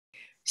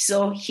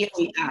So here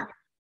we are.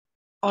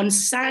 On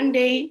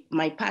Sunday,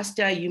 my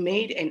pastor, you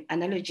made an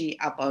analogy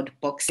about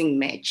boxing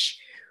match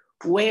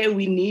where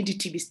we need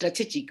to be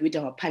strategic with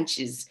our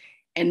punches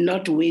and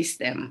not waste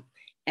them.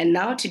 And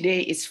now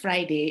today is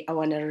Friday. I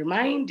want to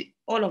remind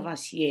all of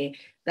us here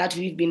that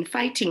we've been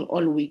fighting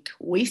all week,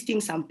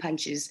 wasting some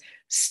punches,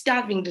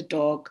 starving the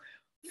dog,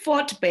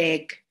 fought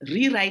back,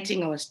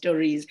 rewriting our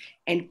stories,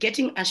 and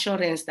getting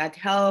assurance that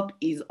help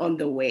is on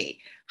the way.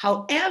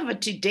 However,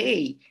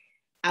 today,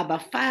 our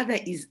Father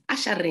is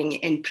ushering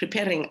and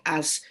preparing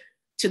us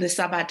to the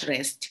Sabbath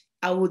rest.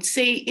 I would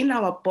say in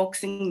our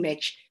boxing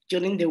match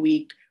during the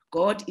week,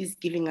 God is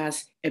giving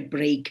us a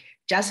break.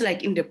 Just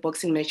like in the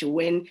boxing match,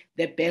 when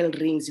the bell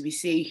rings, we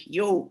say,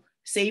 yo,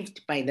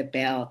 saved by the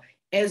bell.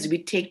 As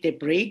we take the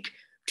break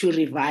to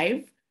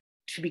revive,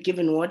 to be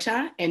given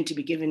water and to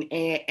be given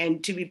air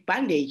and to be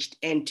bandaged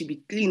and to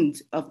be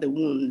cleansed of the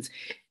wounds.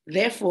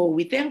 Therefore,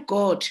 we thank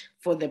God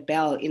for the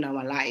bell in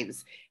our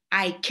lives.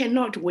 I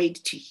cannot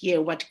wait to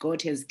hear what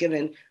God has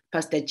given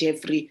Pastor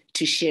Geoffrey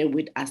to share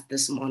with us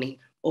this morning.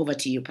 Over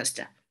to you,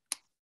 Pastor.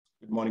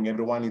 Good morning,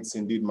 everyone. It's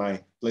indeed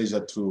my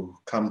pleasure to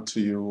come to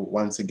you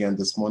once again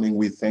this morning.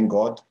 We thank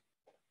God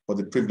for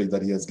the privilege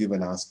that He has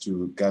given us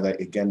to gather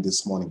again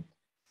this morning.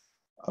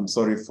 I'm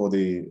sorry for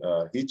the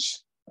hitch.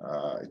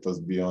 It was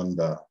beyond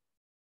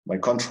my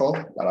control,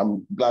 but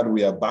I'm glad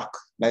we are back.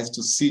 Nice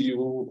to see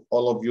you,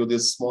 all of you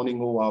this morning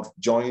who have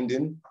joined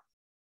in.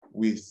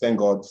 We thank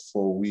God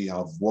for we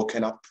have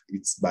woken up.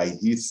 It's by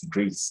His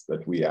grace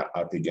that we are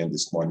up again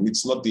this morning.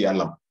 It's not the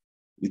alarm.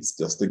 It's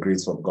just the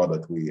grace of God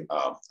that we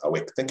are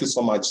awake. Thank you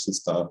so much,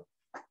 Sister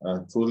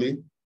Tully,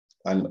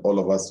 and all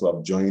of us who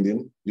have joined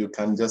in. You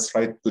can just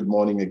write good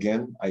morning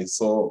again. I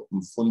saw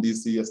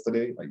Mfundisi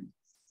yesterday. I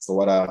saw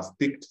what I have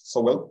picked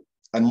so well.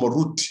 And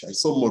Morut, I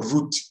saw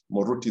Morut.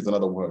 Morut is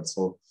another word.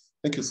 So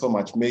thank you so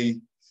much. May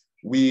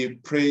we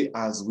pray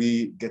as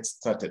we get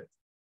started.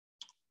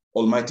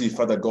 Almighty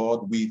Father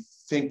God, we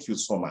thank you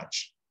so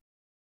much.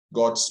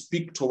 God,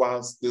 speak to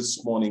us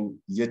this morning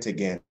yet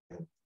again,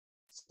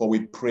 for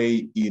we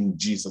pray in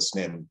Jesus'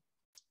 name.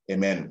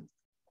 Amen.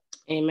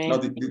 Amen. Now,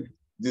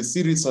 the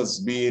series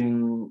has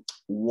been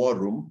War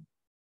Room,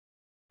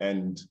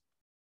 and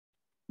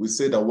we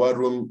say the War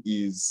Room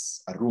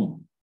is a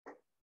room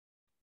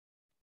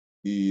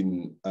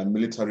in a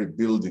military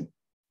building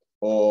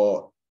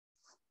or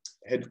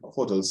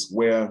headquarters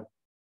where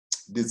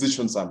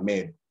decisions are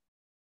made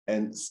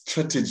and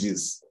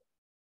strategies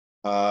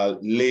are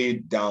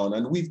laid down.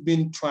 And we've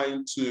been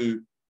trying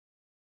to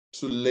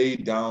lay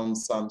down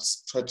some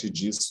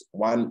strategies,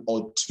 one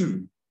or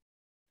two.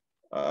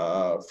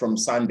 From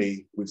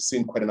Sunday, we've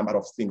seen quite a number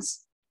of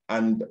things.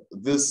 And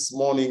this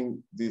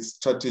morning, the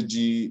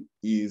strategy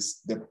is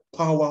the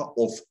power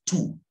of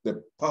two,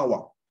 the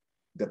power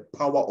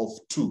of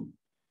two,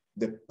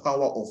 the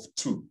power of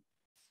two.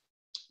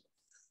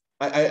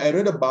 I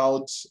read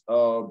about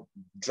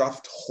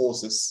draft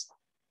horses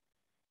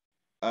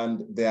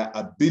and their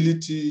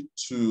ability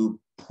to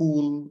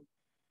pull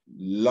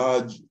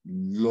large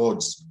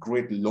loads,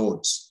 great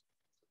loads.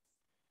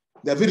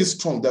 They're very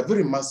strong, they're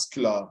very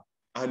muscular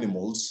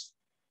animals.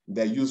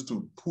 They're used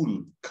to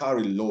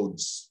carry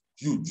loads,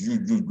 huge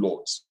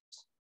loads.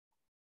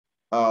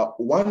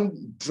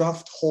 One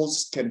draft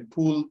horse can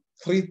pull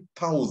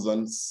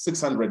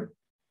 3,600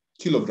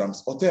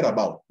 kilograms or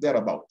thereabout,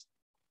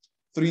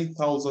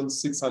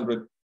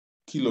 3,600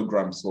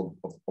 kilograms of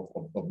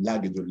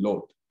luggage or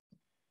load.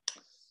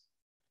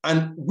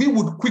 And we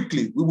would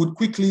quickly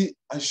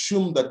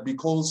assume that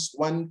because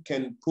one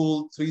can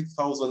pull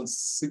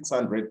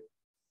 3,600,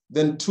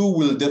 then two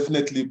will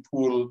definitely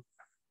pull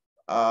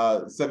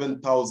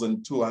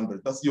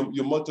 7,200. That's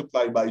you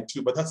multiply by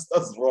two, but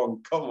that's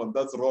wrong. Come on,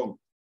 that's wrong.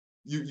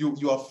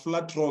 You are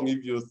flat wrong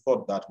if you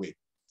thought that way.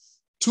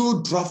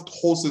 Two draft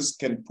horses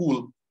can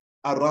pull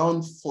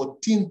around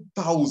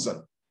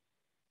 14,000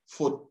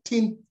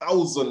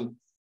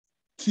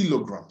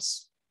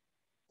 kilograms.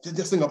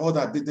 Just think about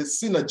that. The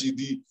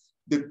synergy,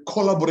 the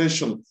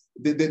collaboration,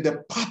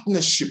 the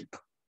partnership,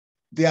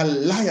 the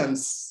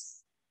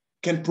alliance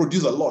can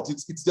produce a lot.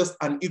 It's just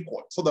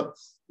unequal. So that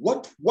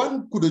what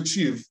one could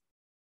achieve,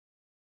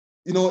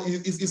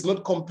 is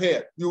not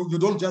compared. You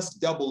don't just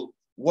double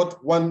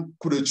what one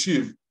could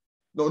achieve.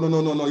 No.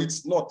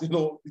 It's not.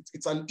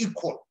 It's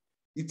unequal.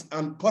 It's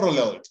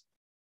unparalleled.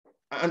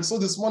 And so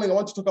this morning I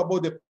want to talk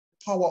about the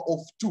power of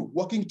two,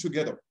 working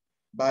together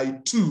by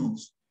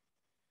twos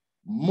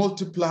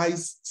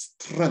multiplies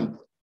strength.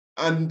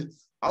 And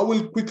I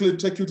will quickly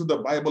take you to the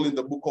Bible in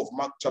the book of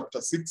Mark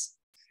chapter 6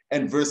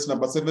 and verse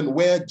number 7,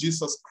 where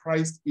Jesus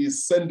Christ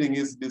is sending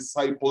his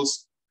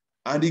disciples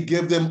and he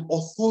gave them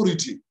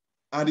authority.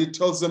 And he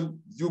tells them,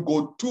 you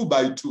go 2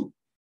 by 2,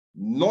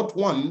 not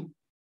 1,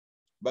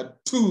 but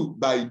 2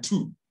 by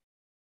 2.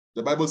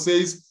 The Bible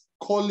says,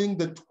 calling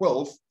the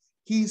 12,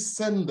 he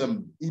sent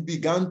them. He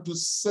began to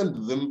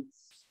send them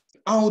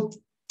out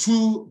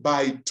 2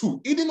 by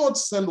 2. He did not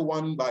send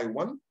 1 by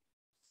 1.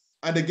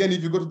 And again,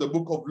 if you go to the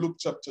book of Luke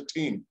chapter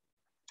 10,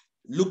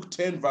 Luke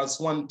 10 verse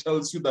 1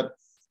 tells you that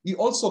He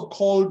also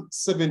called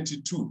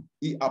 72.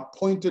 He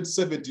appointed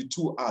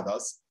 72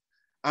 others,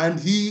 and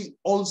he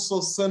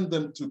also sent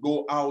them to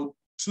go out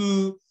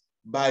 2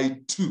 by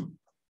 2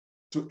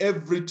 to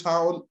every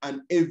town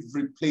and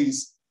every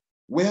place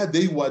where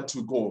they were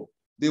to go.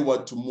 They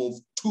were to move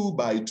 2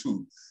 by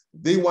 2.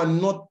 They were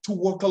not to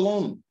walk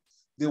alone.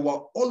 They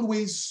were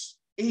always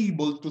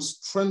able to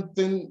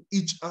strengthen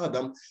each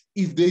other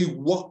if they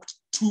walked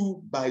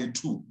 2 by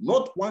 2,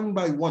 not 1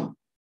 by 1.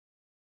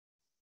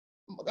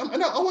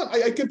 And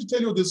I came to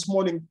tell you this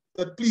morning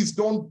that please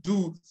don't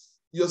do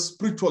your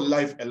spiritual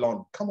life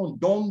alone. Come on,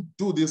 don't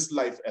do this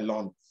life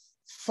alone.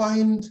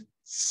 Find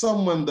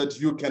someone that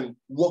you can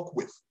walk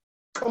with.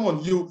 Come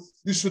on, you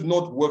should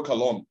not work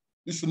alone.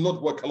 You should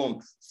not work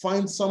alone.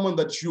 Find someone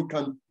that you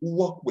can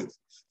walk with.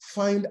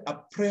 Find a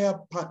prayer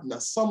partner,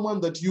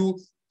 someone that you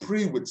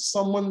pray with,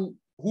 someone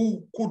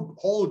who could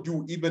hold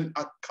you even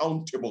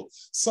accountable,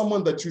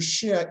 someone that you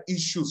share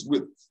issues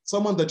with,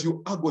 someone that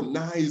you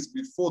agonize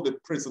before the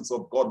presence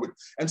of God with,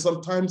 and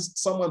sometimes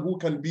someone who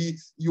can be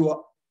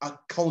your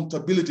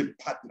accountability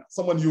partner,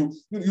 someone you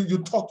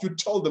talk, you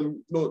tell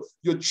them,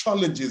 your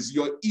challenges,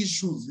 your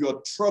issues,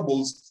 your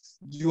troubles,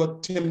 your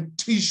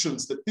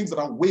temptations, the things that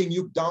are weighing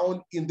you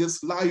down in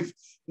this life.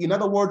 In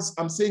other words,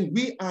 I'm saying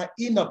we are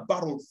in a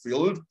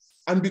battlefield,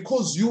 and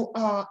because you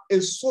are a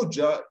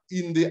soldier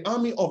in the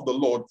army of the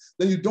Lord,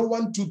 then you don't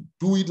want to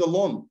do it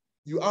alone.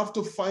 You have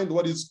to find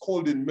what is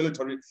called in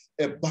military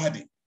a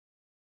buddy.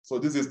 So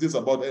this is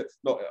about a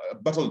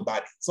battle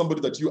buddy,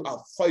 somebody that you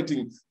are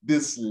fighting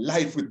this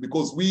life with,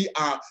 because we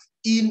are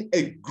in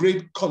a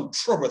great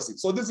controversy.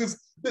 So this is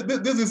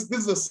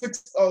a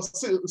sixth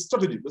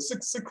strategy, the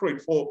sixth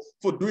secret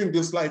for doing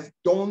this life.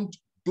 Don't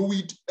do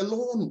it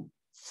alone.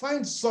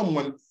 Find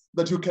someone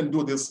that you can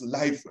do this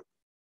life with.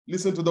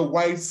 Listen to the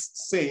wise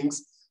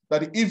sayings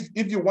that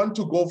if you want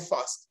to go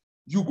fast,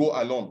 you go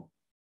alone.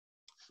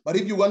 But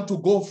if you want to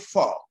go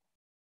far,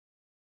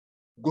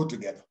 go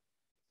together.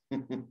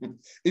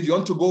 If you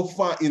want to go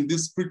far in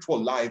this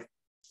spiritual life,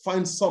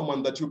 find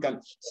someone that you can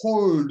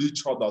hold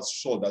each other's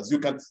shoulders. You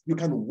can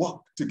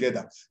walk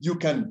together. You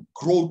can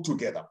grow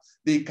together.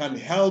 They can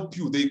help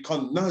you. They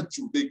can nudge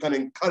you. They can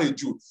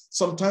encourage you.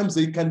 Sometimes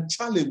they can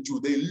challenge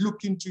you. They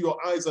look into your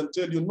eyes and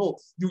tell you, no,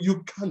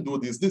 you can't do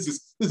this. This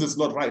is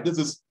not right. This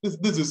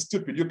is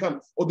stupid. You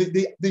can't. Or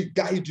they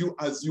guide you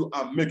as you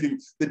are making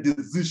the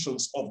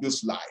decisions of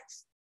this life.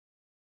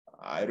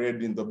 I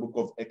read in the book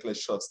of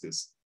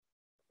Ecclesiastes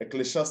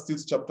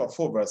chapter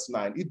 4, verse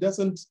 9. It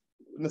doesn't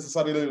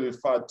necessarily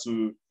refer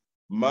to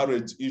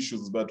marriage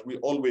issues, but we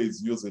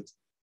always use it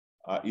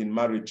in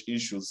marriage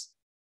issues,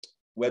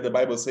 where the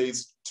Bible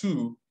says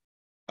 2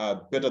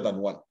 are better than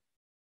 1.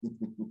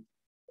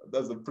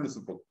 That's the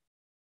principle.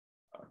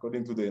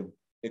 According to the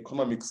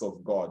economics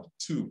of God,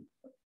 2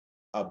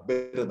 are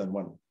better than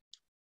 1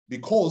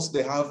 because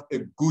they have a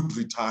good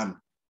return.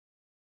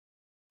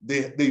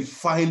 They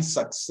find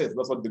success.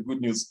 That's what the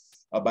Good News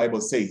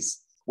Bible says.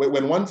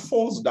 When one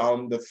falls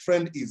down, the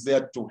friend is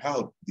there to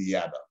help the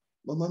other.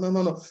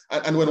 No.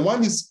 And when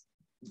one is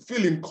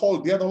feeling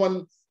cold, the other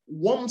one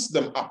warms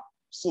them up.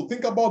 So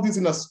think about this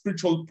in a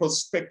spiritual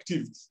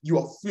perspective. You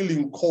are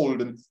feeling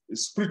cold and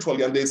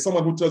spiritually, and there's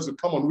someone who tells you,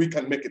 come on, we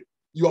can make it.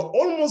 You are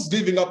almost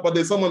giving up, but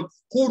there's someone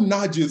who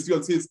nudges you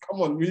and says,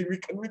 come on, we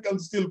can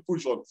still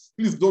push on.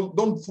 Please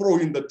don't throw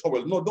in the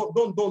towel. No,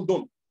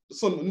 don't.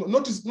 So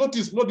notice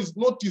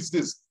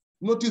this.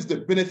 Notice the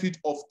benefit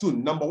of 2.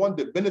 Number 1,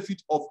 the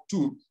benefit of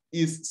 2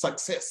 is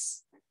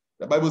success.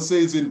 The Bible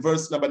says in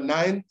verse number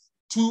 9,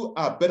 2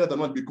 are better than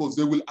 1 because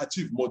they will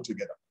achieve more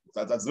together.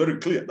 That's very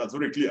clear. That's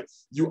very clear.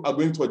 You are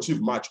going to achieve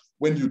much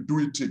when you do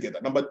it together.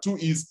 Number 2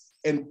 is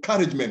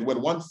encouragement.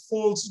 When one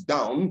falls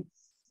down,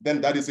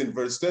 then that is in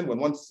verse 10. When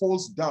one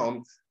falls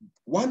down,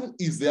 one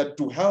is there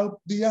to help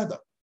the other.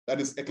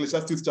 That is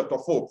Ecclesiastes chapter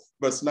 4,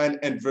 verse 9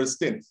 and verse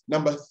 10.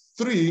 Number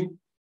 3,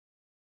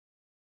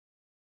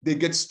 they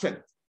get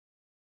strength.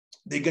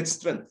 They get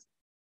strength.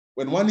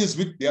 When one is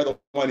weak, the other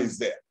one is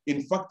there.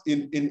 In fact,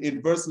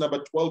 in verse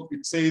number 12,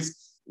 it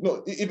says,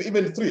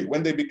 even 3,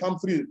 when they become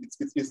 3,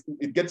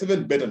 it gets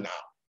even better now.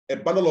 A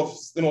bundle of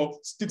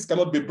sticks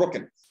cannot be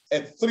broken.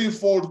 A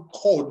 3-fold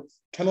cord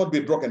cannot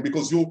be broken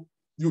because you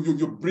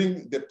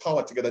bring the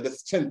power together, the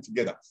strength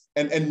together.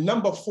 And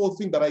number 4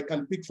 thing that I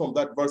can pick from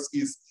that verse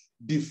is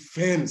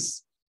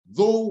defense.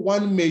 Though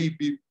one may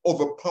be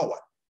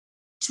overpowered,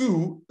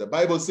 2, the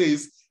Bible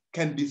says,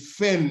 can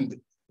defend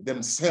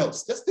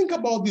themselves. Just think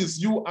about this.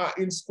 You are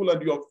in school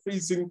and you are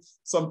facing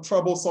some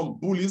trouble, some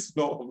bullies.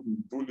 No,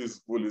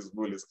 bullies.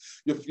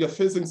 You're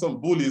facing some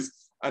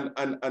bullies, and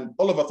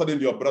all of a sudden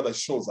your brother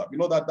shows up. You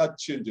know that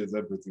changes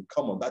everything.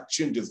 Come on, that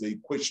changes the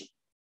equation.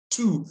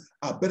 2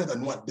 are better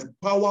than 1. The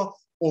power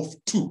of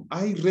 2.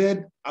 I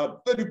read a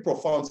very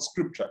profound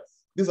scripture.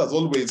 This has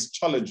always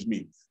challenged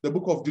me. The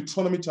book of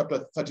Deuteronomy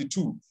chapter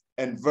 32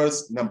 and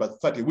verse number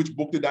 30. Which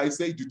book did I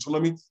say?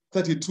 Deuteronomy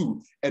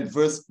 32 and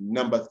verse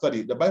number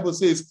 30. The Bible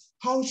says,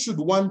 how should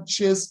one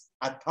chase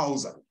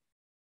 1,000?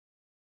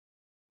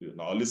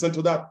 Now listen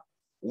to that.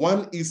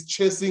 One is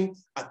chasing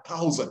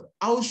 1,000.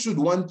 How should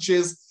one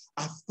chase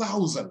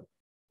 1,000.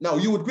 Now,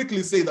 you would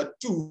quickly say that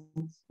 2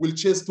 will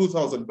chase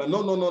 2,000, but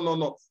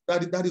no.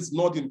 That is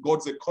not in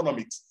God's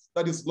economics.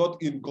 That is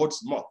not in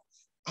God's math.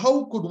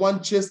 How could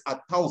one chase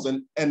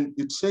 1,000 and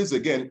it says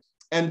again,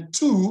 and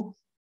 2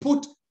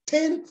 put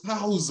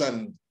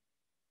 10,000?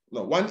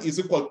 No, 1 is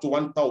equal to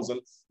 1,000,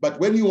 but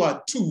when you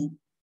are 2,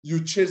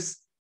 you chase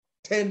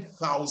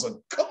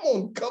 10,000. Come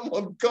on.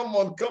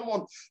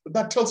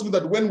 That tells me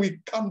that when we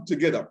come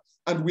together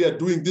and we are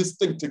doing this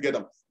thing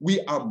together,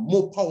 we are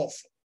more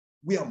powerful.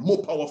 We are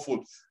more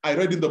powerful. I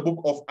read in the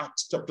book of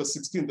Acts chapter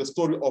 16, the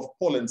story of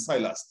Paul and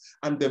Silas.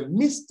 And the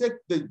mistake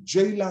the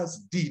jailers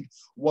did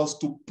was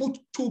to put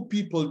 2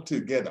 people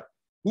together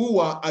who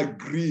are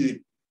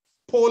agreeing.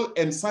 Paul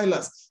and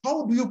Silas,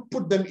 how do you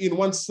put them in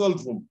one cell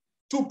room?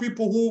 2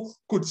 people who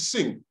could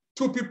sing,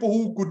 2 people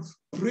who could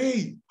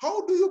pray.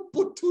 How do you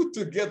put 2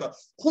 together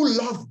who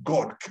love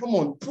God? Come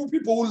on, 2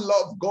 people who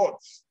love God,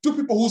 2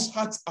 people whose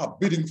hearts are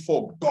beating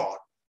for God.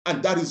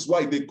 And that is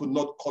why they could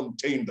not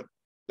contain them.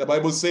 The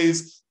Bible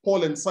says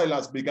Paul and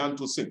Silas began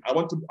to sing. I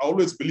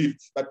always believe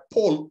that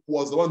Paul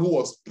was the one who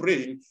was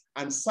praying,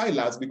 and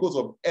Silas, because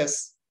of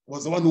S,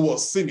 was the one who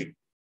was singing.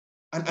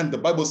 And the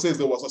Bible says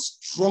there was a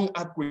strong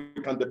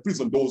earthquake and the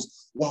prison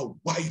doors were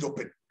wide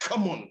open.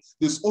 Come on,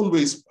 there's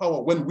always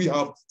power when we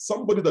have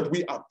somebody that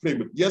we are praying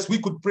with. Yes, we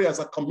could pray as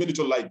a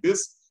community like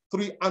this,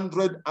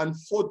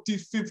 340,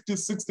 50,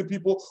 60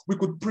 people. We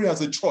could pray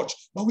as a church,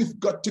 but we've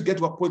got to get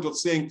to a point of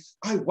saying,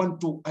 I want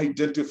to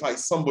identify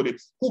somebody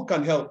who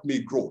can help me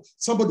grow,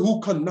 somebody who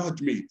can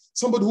nudge me,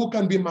 somebody who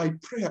can be my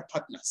prayer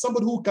partner,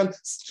 somebody who can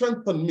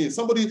strengthen me,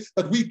 somebody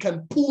that we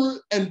can pull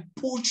and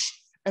push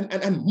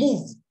and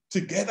move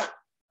together.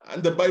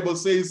 And the Bible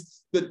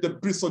says that the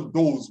prison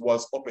doors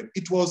was open.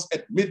 It was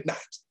at midnight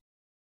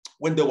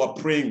when they were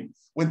praying,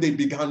 when they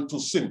began to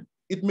sing.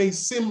 It may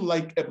seem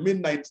like a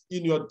midnight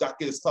in your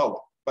darkest hour,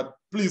 but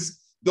please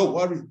don't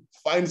worry.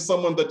 Find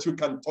someone that you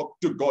can talk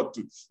to God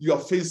to. You are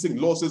facing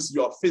losses,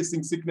 you are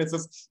facing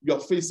sicknesses, you are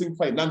facing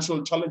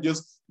financial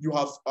challenges, you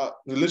have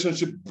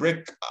relationship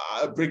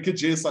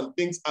breakages, and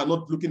things are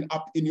not looking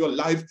up in your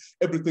life.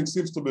 Everything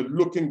seems to be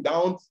looking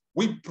down.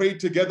 We pray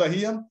together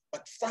here,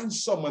 but find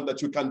someone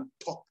that you can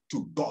talk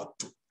to God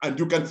to. And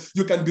you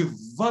can be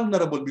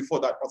vulnerable before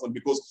that person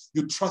because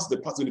you trust the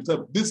person. You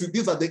tell,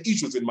 these are the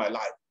issues in my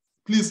life.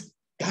 Please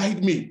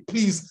guide me.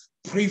 Please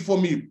pray for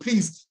me.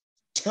 Please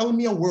tell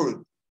me a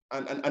word.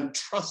 And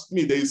trust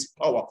me, there is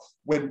power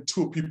when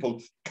 2 people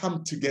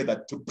come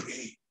together to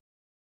pray.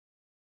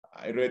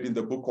 I read in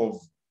the book of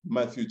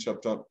Matthew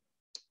chapter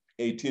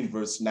 18,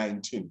 verse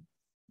 19.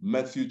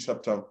 Matthew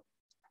chapter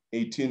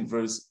 18,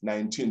 verse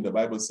 19. The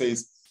Bible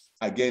says,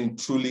 again,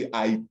 truly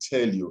I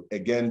tell you,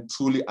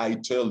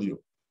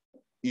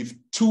 if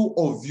 2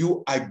 of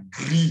you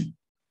agree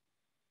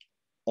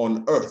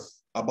on earth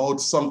about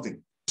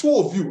something, 2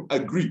 of you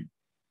agree,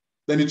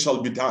 then it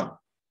shall be done.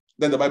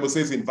 Then the Bible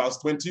says in verse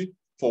 20,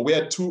 for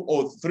where 2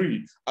 or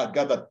 3 are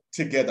gathered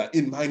together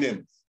in my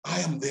name,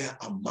 I am there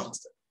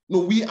amongst them. No,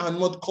 we are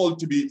not called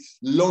to be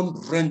lone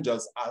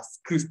rangers as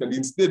Christians.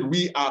 Instead,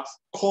 we are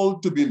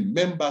called to be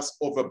members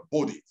of a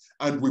body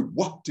and we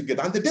work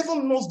together. And the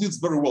devil knows this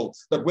very well,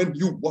 that when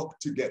you work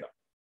together,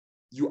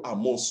 you are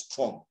more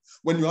strong.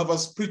 When you have a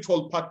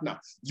spiritual partner,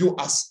 you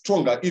are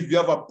stronger. If you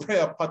have a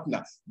prayer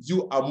partner,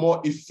 you are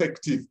more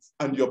effective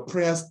and your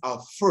prayers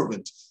are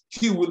fervent.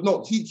 He will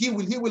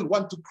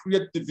want to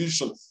create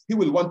division. He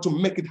will want to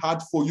make it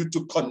hard for you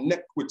to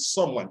connect with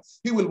someone.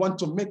 He will want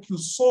to make you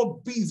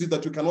so busy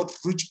that you cannot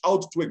reach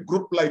out to a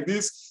group like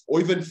this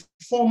or even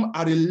form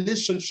a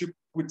relationship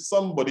with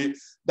somebody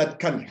that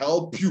can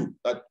help you,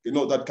 that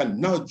can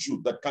nudge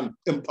you, that can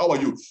empower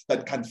you,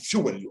 that can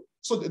fuel you.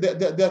 So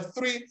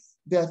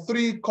there are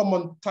 3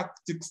 common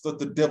tactics that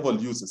the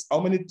devil uses. How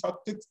many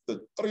tactics?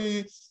 The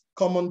 3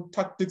 common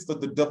tactics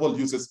that the devil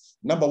uses.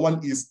 Number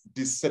 1 is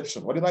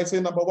deception. What did I say?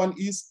 Number 1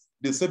 is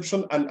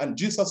deception. And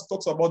Jesus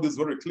talks about this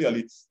very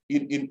clearly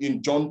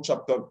in John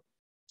chapter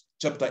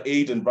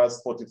 8 and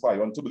verse 45. I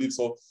want to believe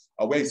so,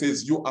 where he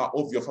says, you are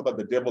of your father,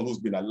 the devil, who's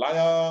been a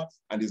liar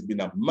and he's been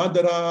a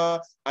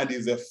murderer and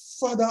is a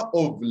father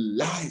of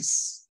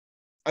lies.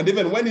 And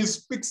even when he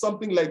speaks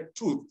something like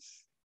truth,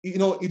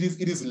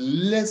 it is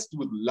laced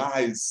with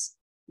lies,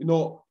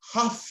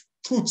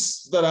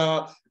 half-truths that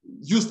are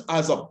used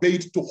as a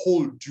bait to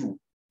hold you.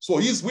 So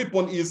his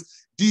weapon is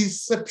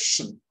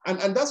deception.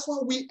 And that's why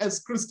we as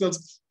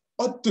Christians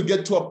ought to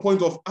get to a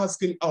point of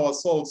asking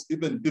ourselves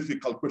even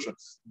difficult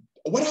questions.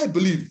 What I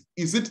believe,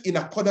 is it in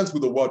accordance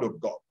with the word of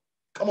God?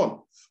 Come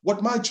on.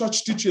 What my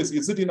church teaches,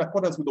 is it in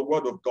accordance with the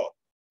word of God?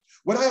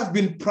 What I have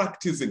been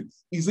practicing,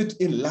 is it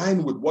in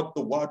line with what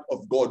the word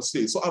of God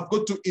says? So I've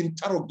got to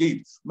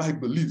interrogate my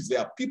beliefs. There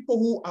are people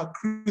who are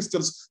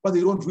Christians, but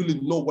they don't really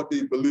know what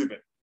they believe in.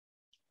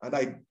 And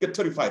I get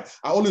terrified.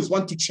 I always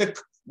want to check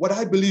what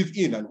I believe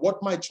in and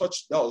what my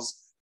church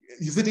does.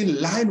 Is it in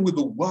line with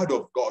the word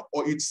of God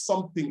or it's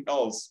something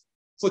else?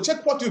 So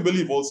check what you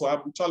believe also.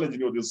 I'm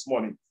challenging you this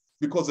morning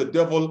because the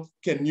devil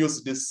can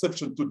use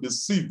deception to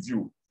deceive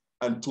you.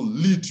 and to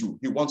lead you.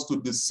 He wants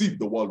to deceive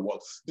the whole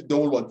world.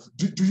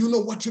 Do you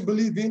know what you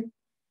believe in?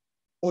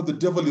 Or the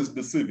devil is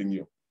deceiving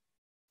you?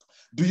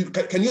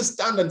 Can you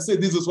stand and say,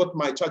 this is what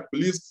my church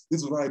believes,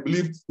 this is what I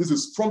believe, this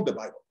is from the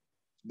Bible?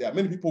 There are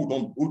many people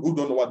who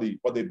don't know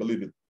what they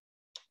believe in.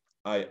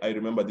 I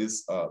remember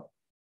this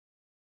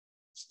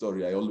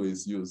story I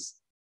always use.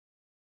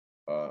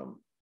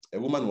 A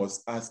woman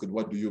was asked,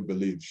 what do you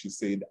believe? She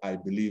said, I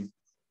believe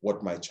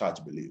what my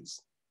church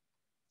believes.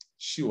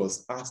 She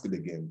was asked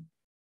again,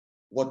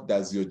 what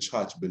does your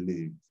church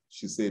believe?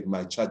 She said,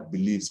 my church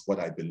believes what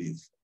I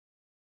believe.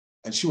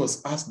 And she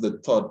was asked the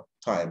third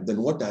time,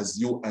 then what does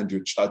you and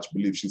your church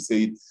believe? She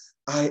said,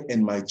 I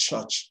and my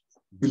church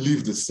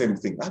believe the same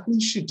thing. That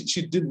means she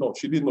did not.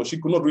 She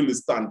could not really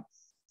stand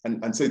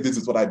and say, this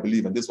is what I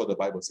believe, and this is what the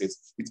Bible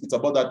says. It's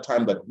about that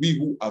time that we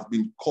who have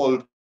been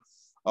called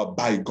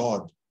by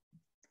God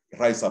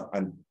rise up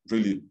and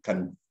really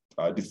can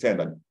defend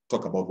and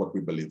talk about what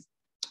we believe.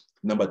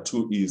 Number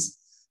 2 is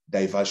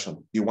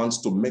diversion. He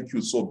wants to make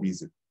you so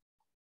busy,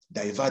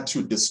 divert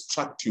you,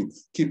 distract you,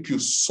 keep you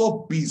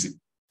so busy,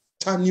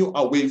 turn you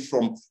away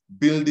from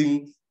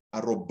building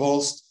a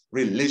robust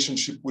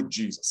relationship with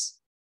Jesus.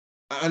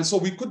 And so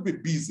we could be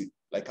busy,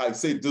 like I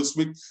said this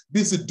week,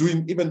 busy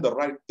doing even the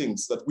right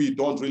things that we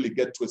don't really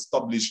get to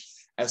establish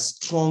a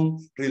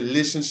strong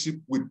relationship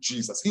with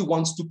Jesus. He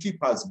wants to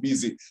keep us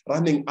busy,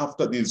 running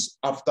after this,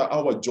 after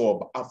our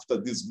job, after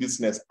this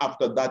business,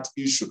 after that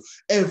issue,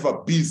 ever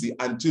busy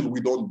until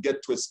we don't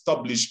get to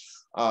establish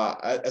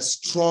a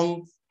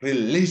strong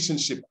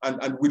relationship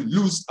and we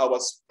lose our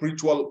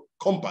spiritual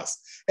compass.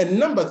 And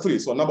number 3,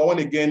 so number 1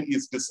 again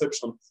is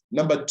deception.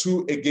 Number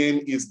 2 again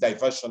is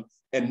diversion.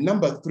 And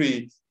number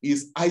 3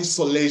 is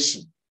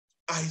isolation.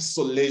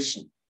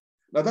 Isolation.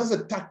 Now that's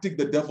a tactic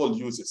the devil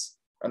uses.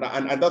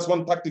 And that's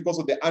one tactic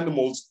also the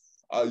animals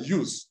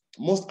use.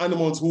 Most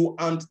animals who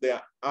aren't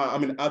there,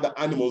 other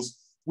animals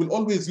will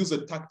always use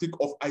a tactic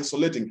of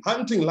isolating.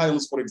 Hunting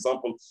lions, for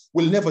example,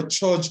 will never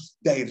charge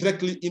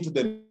directly into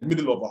the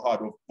middle of a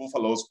herd of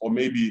buffaloes or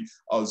maybe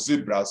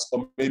zebras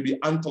or maybe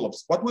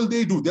antelopes. What will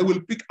they do? They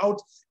will pick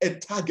out a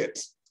target,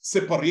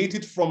 separate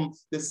it from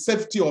the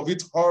safety of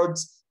its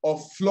herds or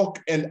flock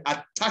and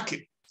attack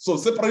it. So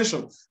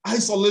separation,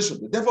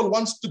 isolation. The devil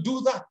wants to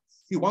do that.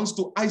 He wants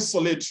to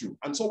isolate you.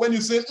 And so when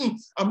you say,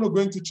 I'm not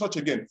going to church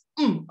again,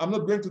 I'm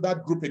not going to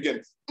that group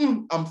again,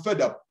 I'm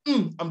fed up,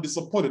 I'm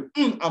disappointed,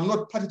 I'm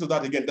not party to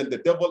that again, then the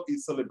devil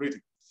is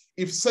celebrating.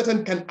 If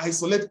Satan can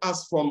isolate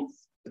us from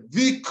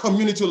the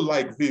community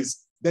like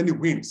this, then he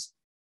wins.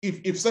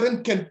 If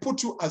Satan can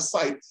put you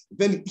aside,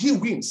 then he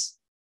wins.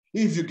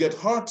 If you get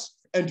hurt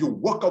and you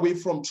walk away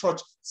from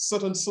church,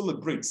 Satan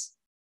celebrates.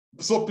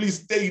 So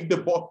please stay in the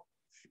boat.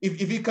 If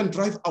he can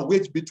drive a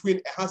wedge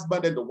between a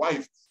husband and a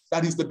wife,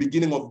 that is the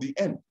beginning of the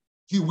end.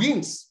 He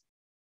wins.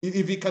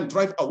 If he can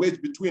drive a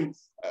wedge between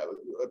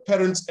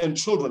parents and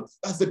children,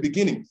 that's the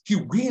beginning. He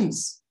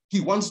wins.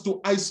 He wants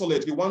to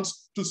isolate. He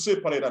wants to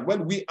separate. And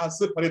when we are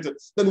separated,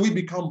 then we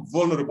become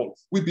vulnerable.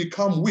 We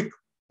become weak.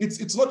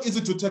 It's not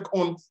easy to take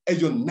on a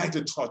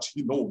united church.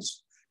 He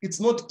knows. It's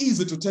not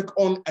easy to take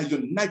on a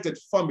united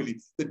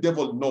family. The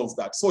devil knows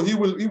that. So he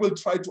will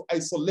try to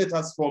isolate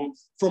us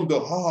from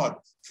the heart,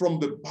 from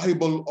the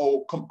Bible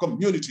or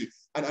community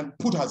and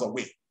put us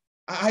away.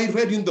 I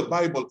read in the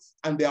Bible,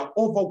 and there are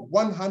over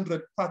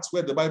 100 parts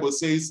where the Bible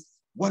says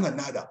one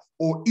another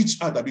or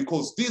each other,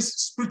 because this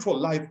spiritual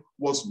life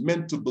was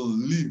meant to be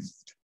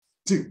lived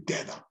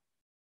together.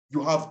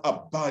 You have a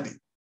body.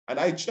 And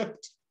I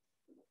checked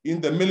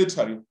in the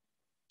military,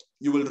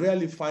 you will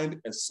rarely find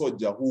a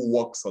soldier who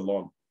walks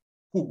alone,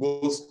 who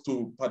goes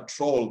to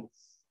patrol,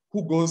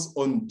 who goes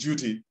on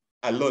duty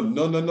alone.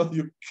 No,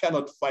 you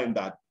cannot find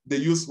that. They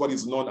use what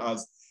is known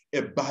as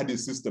a body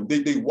system.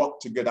 They work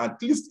together,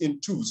 at least in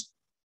twos,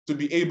 to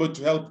be able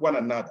to help one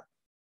another.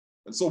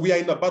 And so we are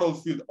in a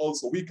battlefield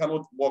also. We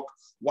cannot walk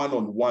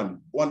one-on-one,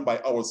 one by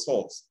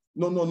ourselves.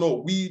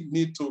 No. We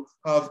need to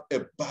have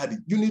a body.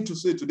 You need to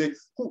say today,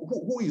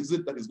 who is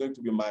it that is going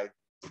to be my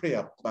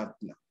prayer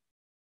partner?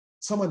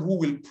 Someone who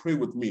will pray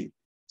with me.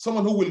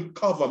 Someone who will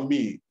cover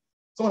me.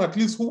 Someone at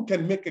least who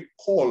can make a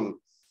call.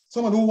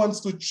 Someone who wants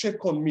to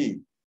check on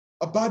me.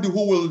 A body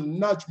who will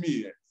nudge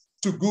me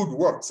to good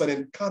works and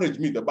encourage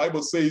me. The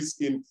Bible says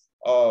in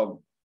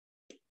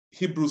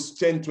Hebrews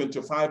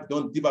 10:25,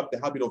 don't give up the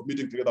habit of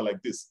meeting together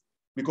like this.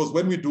 Because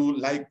when we do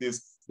like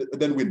this,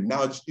 then we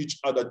nudge each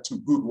other to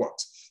good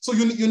works. So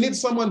you need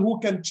someone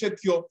who can check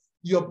your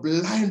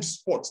blind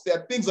spots. There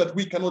are things that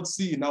we cannot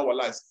see in our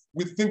lives.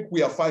 We think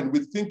we are fine.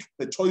 We think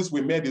the choice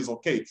we made is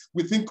okay.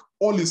 We think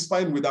all is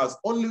fine with us.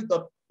 Only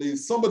that there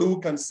is somebody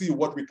who can see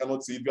what we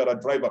cannot see. If you're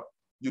a driver,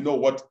 you know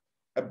what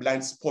a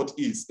blind spot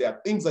is. There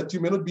are things that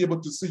you may not be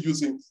able to see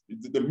using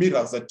the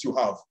mirrors that you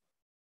have,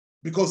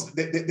 because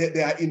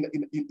they are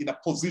in a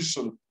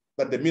position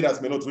that the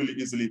mirrors may not really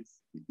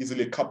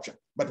easily capture.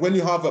 But when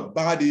you have a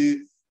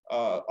body,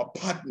 a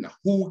partner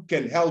who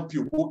can help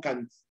you, who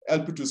can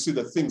help you to see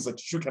the things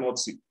that you cannot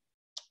see.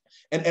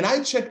 And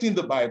I checked in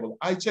the Bible.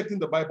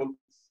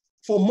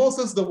 For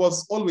Moses, there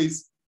was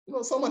always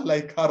someone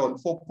like Aaron.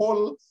 For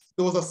Paul,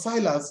 there was a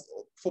Silas.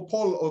 For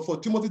Paul, or for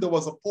Timothy, there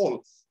was a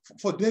Paul.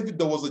 For David,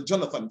 there was a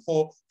Jonathan.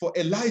 For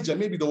Elijah,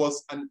 maybe there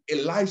was an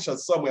Elisha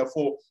somewhere.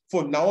 For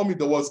Naomi,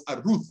 there was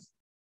a Ruth.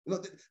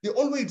 They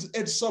always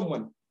had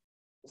someone.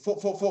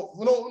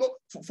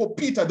 For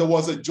Peter, there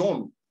was a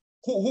John.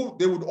 Who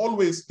they would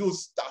always do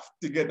stuff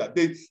together.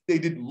 They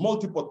did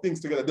multiple things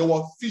together. They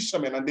were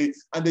fishermen, and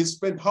they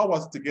spent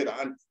hours together.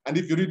 And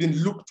if you read in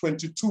Luke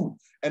 22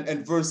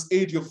 and verse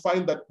 8, you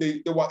find that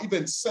they were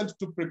even sent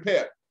to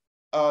prepare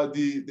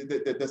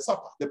the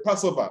supper, the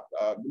Passover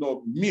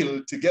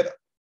meal together.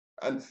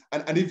 And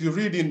if you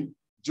read in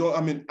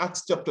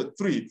Acts chapter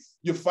 3,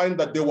 you find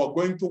that they were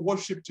going to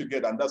worship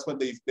together, and that's when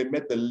they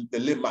met the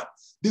lame man.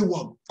 They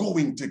were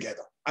going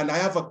together. And I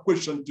have a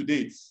question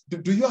today.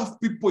 Do you have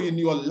people in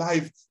your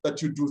life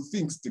that you do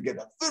things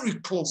together? Very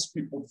close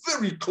people,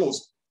 very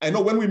close. I know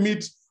when we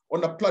meet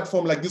on a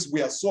platform like this,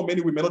 we are so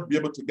many, we may not be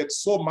able to get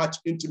so much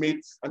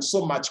intimate and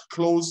so much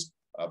close,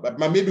 but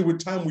maybe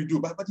with time we do.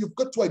 But you've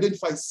got to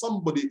identify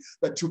somebody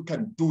that you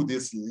can do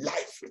this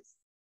life with.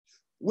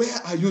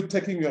 Where are you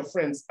taking your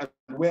friends, and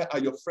where are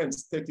your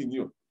friends taking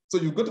you? So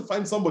you've got to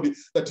find somebody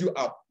that you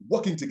are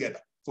working together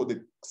for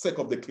the sake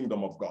of the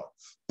kingdom of God,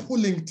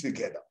 pulling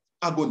together,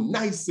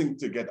 agonizing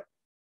together.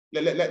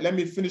 Let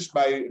me finish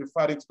by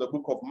referring to the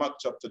book of Mark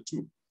chapter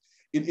 2.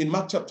 In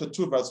Mark chapter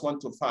 2, verse 1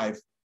 to 5,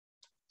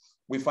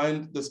 we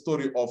find the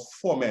story of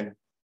 4 men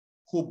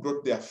who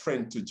brought their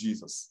friend to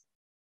Jesus.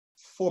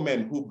 4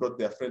 men who brought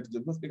their friend to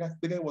Jesus.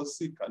 The guy was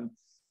sick, and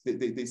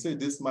they said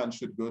this man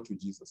should go to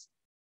Jesus.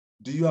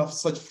 Do you have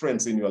such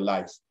friends in your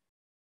life?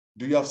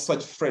 Do you have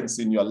such friends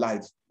in your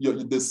life?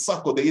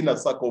 The inner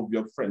circle of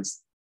your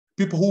friends.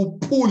 People who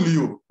pull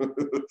you,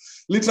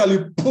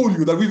 literally pull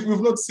you, that we've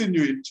not seen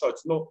you in church.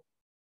 No,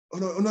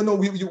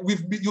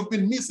 you've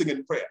been missing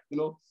in prayer.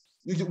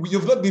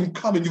 You've not been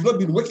coming, you've not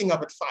been waking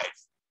up at 5.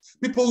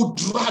 People who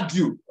drag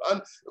you.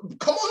 And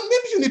come on,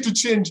 maybe you need to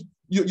change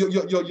your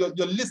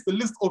list, the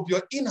list of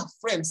your inner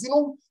friends.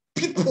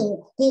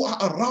 People who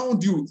are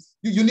around you.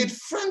 You need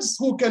friends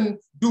who can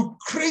do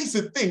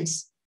crazy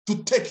things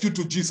to take you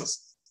to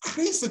Jesus.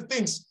 Crazy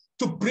things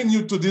to bring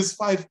you to these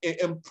 5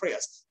 a.m.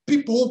 prayers.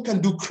 People who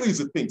can do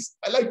crazy things.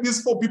 I like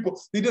these 4 people.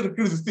 They did a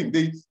crazy thing.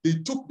 They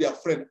took their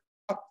friend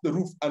up the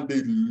roof and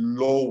they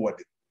lowered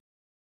it.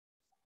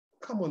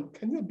 Come on,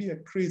 can you be a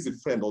crazy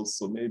friend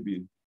also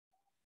maybe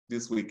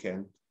this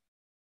weekend,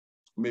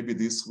 maybe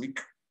this week,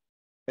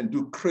 and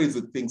do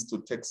crazy things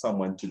to take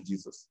someone to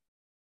Jesus,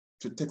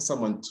 to take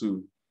someone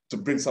to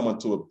bring someone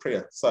to a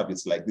prayer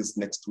service like this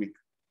next week,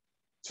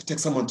 to take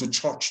someone to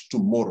church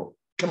tomorrow.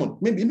 Come on,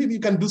 maybe you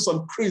can do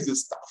some crazy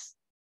stuff.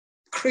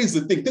 Crazy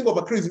thing. Think of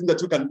a crazy thing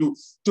that you can do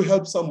to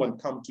help someone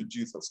come to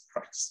Jesus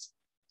Christ.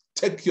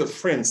 Take your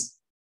friends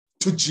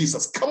to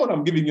Jesus. Come on,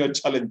 I'm giving you a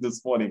challenge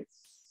this morning.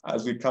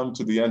 As we come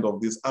to the end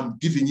of this, I'm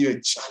giving you a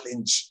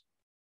challenge.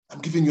 I'm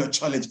giving you a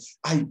challenge.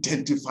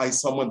 Identify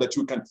someone that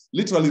you can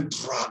literally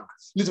drag,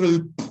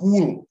 literally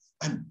pull,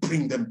 and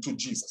bring them to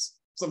Jesus.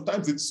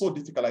 Sometimes it's so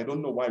difficult. I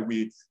don't know why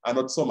we are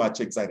not so much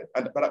excited.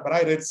 But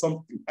I read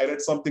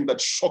something that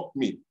shocked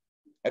me.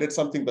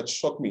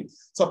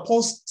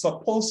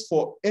 Suppose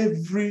for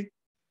every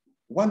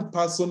one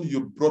person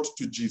you brought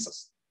to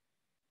Jesus,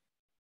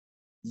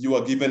 you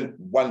are given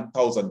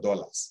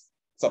 $1,000.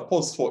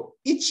 Suppose for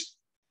each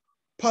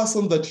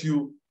person that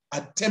you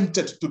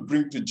attempted to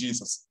bring to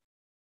Jesus,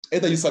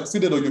 either you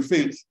succeeded or you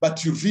failed,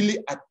 but you really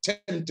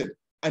attempted.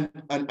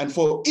 And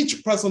for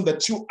each person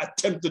that you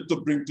attempted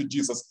to bring to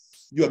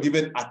Jesus, you are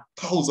given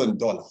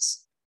 $1,000.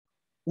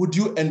 Would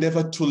you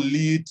endeavor to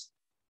lead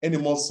any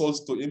more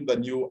souls to him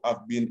than you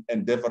have been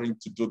endeavoring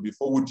to do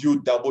before? Would you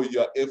double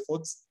your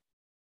efforts?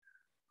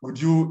 Would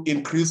you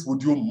increase?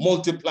 Would you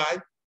multiply?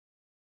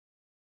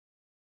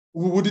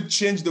 Would it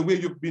change the way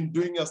you've been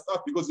doing your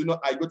stuff? Because,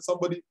 I got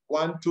somebody,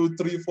 1, 2,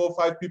 3, 4,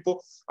 5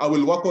 people. I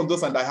will work on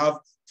those and I have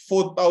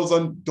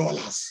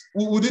 $4,000.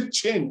 Would it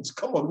change?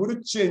 Come on, would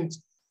it change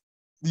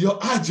your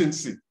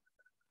urgency?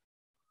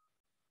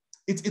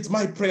 It's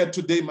my prayer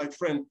today, my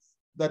friend,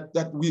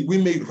 that we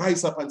may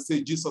rise up and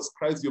say, Jesus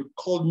Christ, you've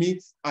called me.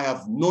 I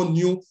have known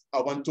you.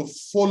 I want to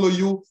follow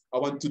you. I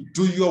want to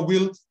do your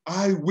will.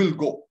 I will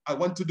go. I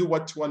want to do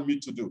what you want me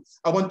to do.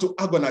 I want to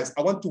agonize.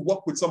 I want to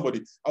work with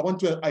somebody. I want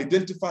to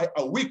identify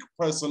a weak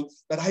person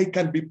that I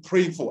can be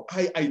praying for.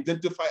 I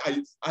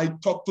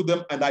talk to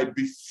them and I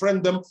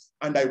befriend them,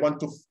 and I want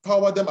to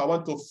power them. I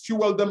want to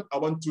fuel them. I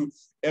want to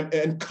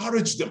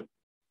encourage them.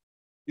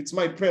 It's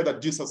my prayer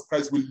that Jesus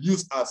Christ will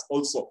use us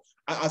also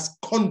as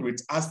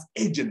conduits, as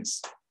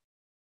agents,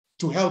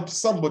 to help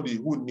somebody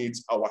who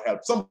needs our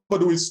help,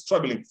 somebody who is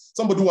struggling,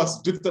 somebody who has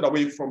drifted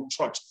away from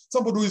church,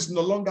 somebody who is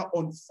no longer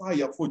on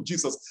fire for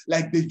Jesus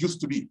like they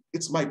used to be.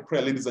 It's my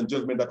prayer, ladies and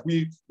gentlemen, that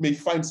we may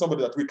find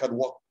somebody that we can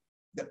walk.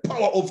 The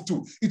power of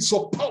 2. It's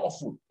so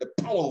powerful. The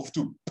power of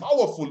 2.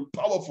 Powerful,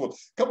 powerful.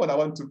 Come on, I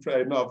want to pray.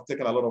 I know I've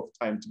taken a lot of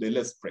time today.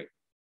 Let's pray.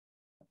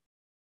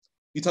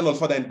 Eternal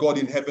Father and God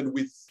in heaven,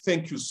 we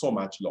thank you so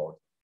much, Lord.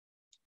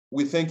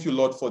 We thank you,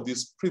 Lord, for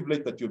this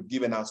privilege that you've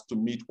given us to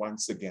meet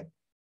once again.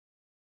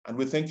 And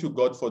we thank you,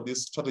 God, for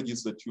these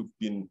strategies that you've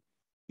been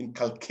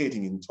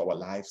inculcating into our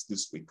lives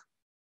this week.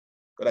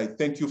 God, I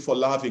thank you for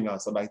loving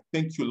us. And I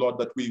thank you, Lord,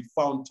 that we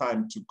found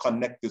time to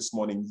connect this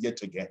morning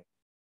yet again.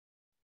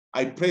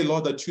 I pray,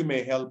 Lord, that you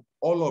may help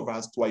all of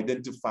us to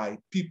identify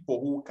people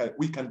who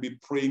we can be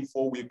praying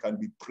for, we can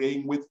be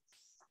praying with,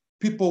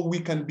 people we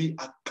can be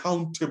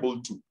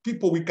accountable to,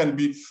 people we can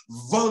be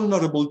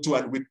vulnerable to,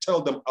 and we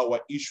tell them our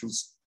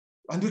issues.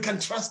 And we can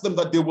trust them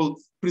that they will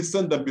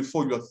present them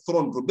before your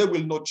throne room. They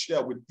will not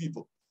share with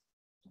people.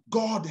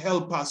 God,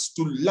 help us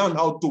to learn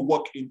how to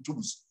walk in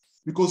truth,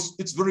 because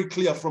it's very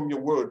clear from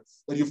your word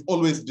that you've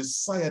always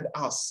desired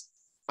us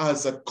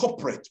as a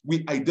corporate.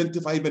 We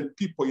identify even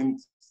people in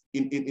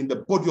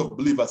the body of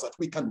believers that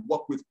we can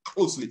work with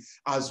closely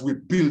as we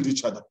build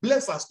each other.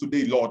 Bless us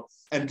today, Lord,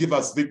 and give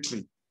us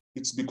victory.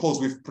 It's because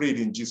we've prayed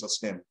in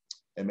Jesus' name.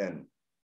 Amen.